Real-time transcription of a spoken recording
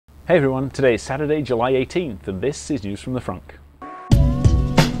Hey everyone, today is Saturday, July 18th, and this is news from the Frunk.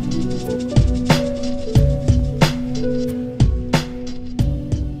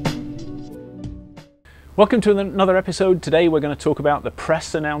 Welcome to another episode. Today we're going to talk about the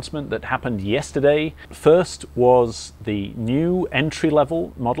press announcement that happened yesterday. First was the new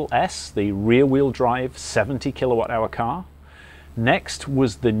entry-level Model S, the rear-wheel drive 70 kilowatt-hour car. Next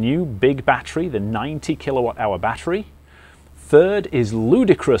was the new big battery, the 90 kilowatt-hour battery. Third is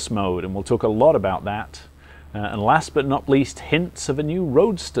Ludicrous mode, and we'll talk a lot about that. And last but not least, hints of a new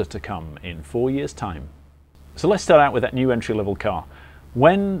Roadster to come in 4 years' time. So let's start out with that new entry-level car.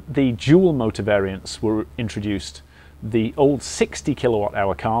 When the dual motor variants were introduced, the old 60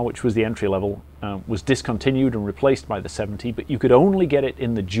 kilowatt-hour car, which was the entry-level, was discontinued and replaced by the 70, but you could only get it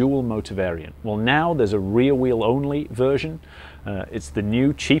in the dual motor variant. Well, now there's a rear-wheel only version. It's the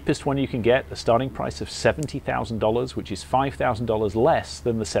new cheapest one you can get, a starting price of $70,000, which is $5,000 less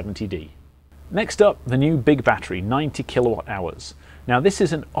than the 70D. Next up, the new big battery, 90 kilowatt hours. Now this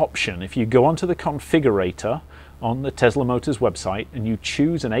is an option. If you go onto the configurator on the Tesla Motors website and you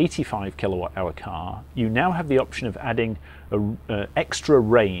choose an 85 kilowatt hour car, you now have the option of adding extra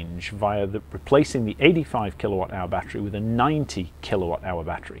range via replacing the 85 kilowatt hour battery with a 90 kilowatt hour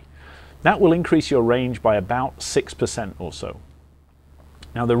battery. That will increase your range by about 6% or so.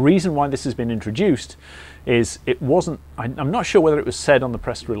 Now the reason why this has been introduced is it wasn't, I'm not sure whether it was said on the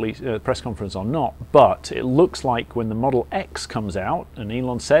press conference or not, but it looks like when the Model X comes out, and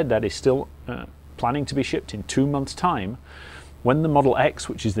Elon said that is still planning to be shipped in 2 months' time, when the Model X,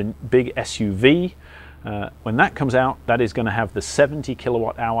 which is the big SUV, when that comes out, that is going to have the 70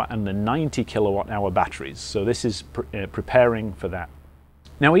 kilowatt hour and the 90 kilowatt hour batteries. So this is preparing for that.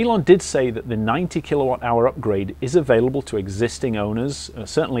 Now Elon did say that the 90 kilowatt hour upgrade is available to existing owners,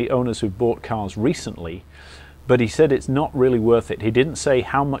 certainly owners who've bought cars recently, but he said it's not really worth it. He didn't say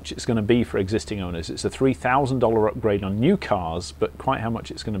how much it's going to be for existing owners. It's a $3,000 upgrade on new cars, but quite how much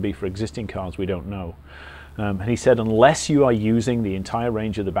it's going to be for existing cars we don't know. And he said unless you are using the entire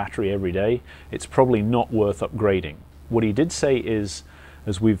range of the battery every day, it's probably not worth upgrading. What he did say is,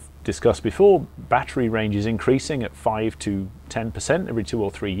 as we've discussed before, battery range is increasing at 5 to 10% every 2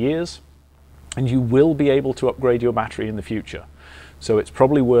 or 3 years, and you will be able to upgrade your battery in the future. So it's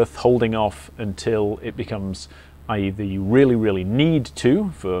probably worth holding off until it becomes either you really need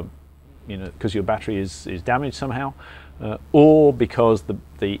to, for because your battery is damaged somehow, or because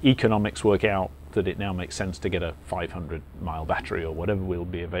the economics work out that it now makes sense to get a 500-mile battery or whatever will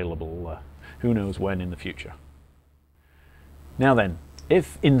be available who knows when in the future. Now then,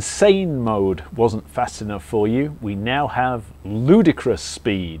 if insane mode wasn't fast enough for you, we now have ludicrous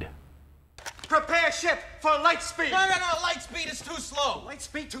speed. Prepare ship for light speed! No, light speed is too slow. Light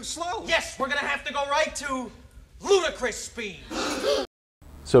speed too slow? Yes, we're gonna have to go right to ludicrous speed.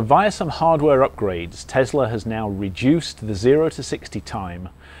 So via some hardware upgrades, Tesla has now reduced the 0 to 60 time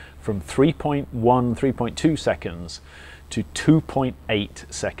from 3.2 seconds to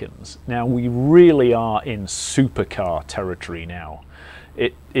 2.8 seconds. Now we really are in supercar territory now.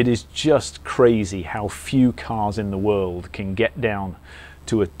 It is just crazy how few cars in the world can get down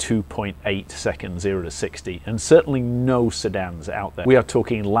to a 2.8 second 0 to 60, and certainly no sedans out there. We are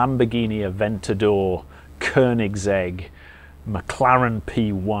talking Lamborghini Aventador, Koenigsegg, McLaren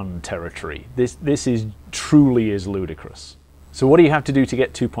P1 territory. This is truly is ludicrous. So what do you have to do to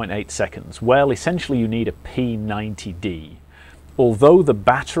get 2.8 seconds? Well, essentially you need a P90D. Although the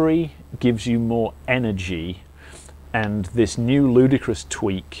battery gives you more energy, and this new ludicrous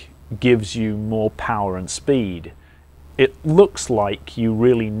tweak gives you more power and speed, it looks like you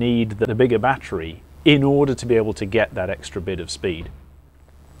really need the bigger battery in order to be able to get that extra bit of speed.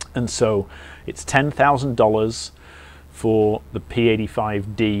 And so it's $10,000 for the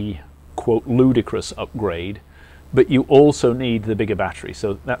P85D quote ludicrous upgrade, but you also need the bigger battery,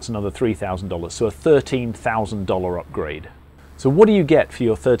 so that's another $3,000, so a $13,000 upgrade. So what do you get for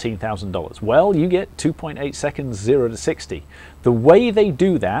your $13,000? Well, you get 2.8 seconds 0 to 60. The way they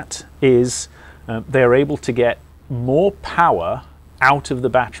do that is they're able to get more power out of the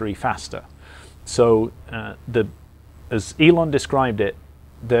battery faster. So as Elon described it,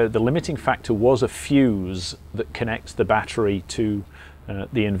 the limiting factor was a fuse that connects the battery to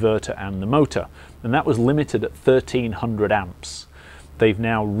the inverter and the motor, and that was limited at 1300 amps. They've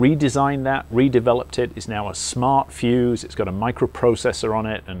now redesigned that, redeveloped it. It's now a smart fuse. It's got a microprocessor on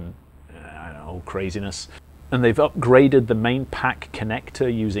it and I don't know, craziness. And they've upgraded the main pack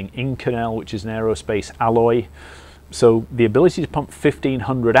connector using Inconel, which is an aerospace alloy. So the ability to pump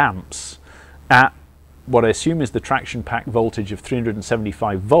 1500 amps at what I assume is the traction pack voltage of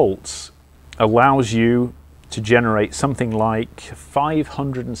 375 volts allows you to generate something like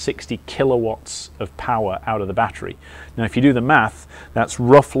 560 kilowatts of power out of the battery. Now if you do the math, that's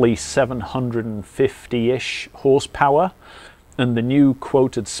roughly 750-ish horsepower, and the new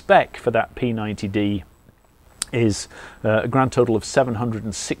quoted spec for that P90D is a grand total of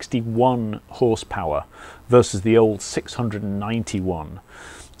 761 horsepower versus the old 691,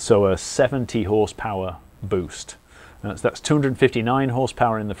 so a 70 horsepower boost. That's 259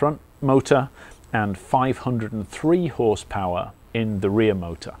 horsepower in the front motor and 503 horsepower in the rear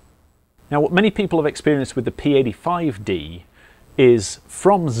motor. Now what many people have experienced with the P85D is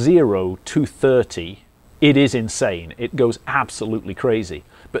from 0 to 30, it is insane. It goes absolutely crazy.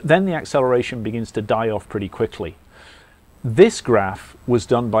 But then the acceleration begins to die off pretty quickly. This graph was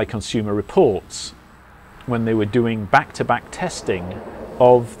done by Consumer Reports when they were doing back-to-back testing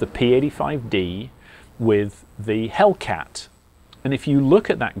of the P85D with the Hellcat. And if you look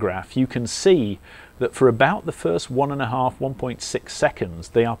at that graph, you can see that for about the first 1.6 seconds,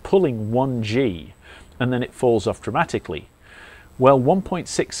 they are pulling 1G, and then it falls off dramatically. Well,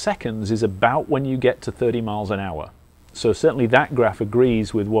 1.6 seconds is about when you get to 30 miles an hour. So certainly that graph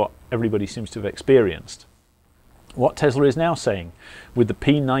agrees with what everybody seems to have experienced. What Tesla is now saying with the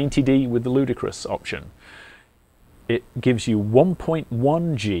P90D with the Ludicrous option, it gives you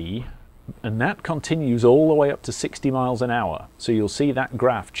 1.1 G, and that continues all the way up to 60 miles an hour. So you'll see that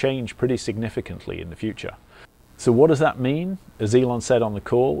graph change pretty significantly in the future. So what does that mean? As Elon said on the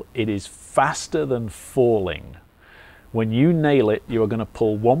call, it is faster than falling. When you nail it, you are going to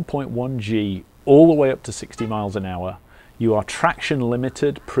pull 1.1 G all the way up to 60 miles an hour. You are traction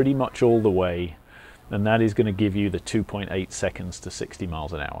limited pretty much all the way, and that is going to give you the 2.8 seconds to 60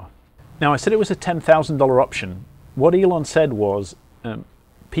 miles an hour. Now I said it was a $10,000 option. What Elon said was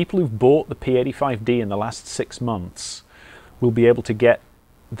people who've bought the P85D in the last 6 months will be able to get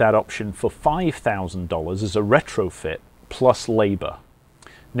that option for $5,000 as a retrofit plus labor.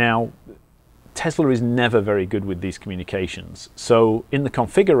 Now Tesla is never very good with these communications. So in the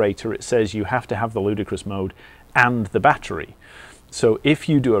configurator it says you have to have the Ludicrous mode and the battery. So if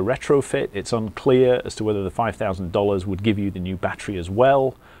you do a retrofit, it's unclear as to whether the $5,000 would give you the new battery as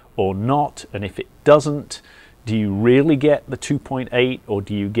well or not. And if it doesn't, do you really get the 2.8, or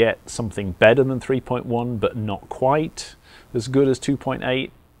do you get something better than 3.1 but not quite as good as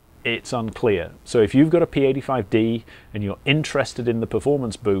 2.8? It's unclear. So if you've got a P85D and you're interested in the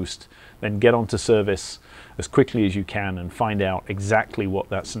performance boost, then get onto service as quickly as you can and find out exactly what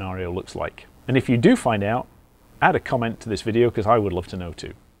that scenario looks like. And if you do find out, add a comment to this video because I would love to know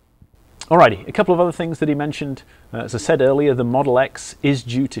too. Alrighty, a couple of other things that he mentioned. As I said earlier, the Model X is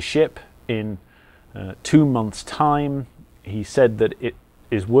due to ship in 2 months' time. He said that it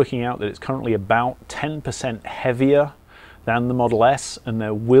is working out that it's currently about 10% heavier than the Model S, and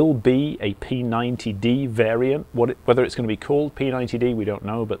there will be a P90D variant. Whether it's going to be called P90D, we don't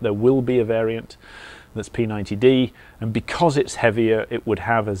know, but there will be a variant that's P90D, and because it's heavier, it would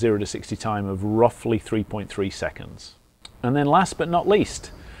have a 0 to 60 time of roughly 3.3 seconds. And then last but not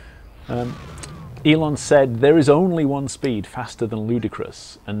least, Elon said there is only one speed faster than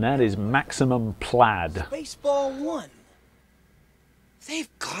Ludicrous, and that is maximum plaid. Spaceball 1. They've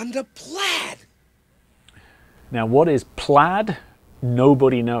gone to plaid. Now what is plaid?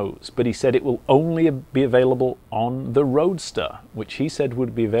 Nobody knows, but he said it will only be available on the Roadster, which he said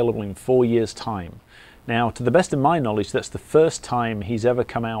would be available in 4 years' time. Now, to the best of my knowledge, that's the first time he's ever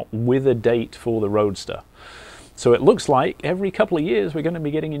come out with a date for the Roadster. So it looks like every couple of years we're going to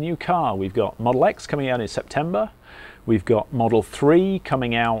be getting a new car. We've got Model X coming out in September. We've got Model 3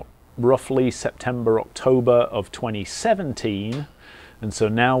 coming out roughly September, October of 2017. And so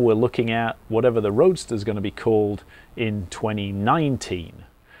now we're looking at whatever the Roadster is going to be called in 2019.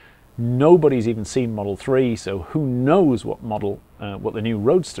 Nobody's even seen Model 3, so who knows what the new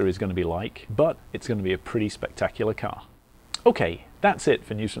Roadster is going to be like, but it's going to be a pretty spectacular car. Okay, that's it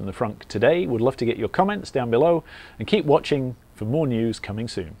for News from the Frunk today. Would love to get your comments down below, and keep watching for more news coming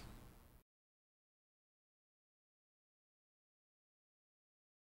soon.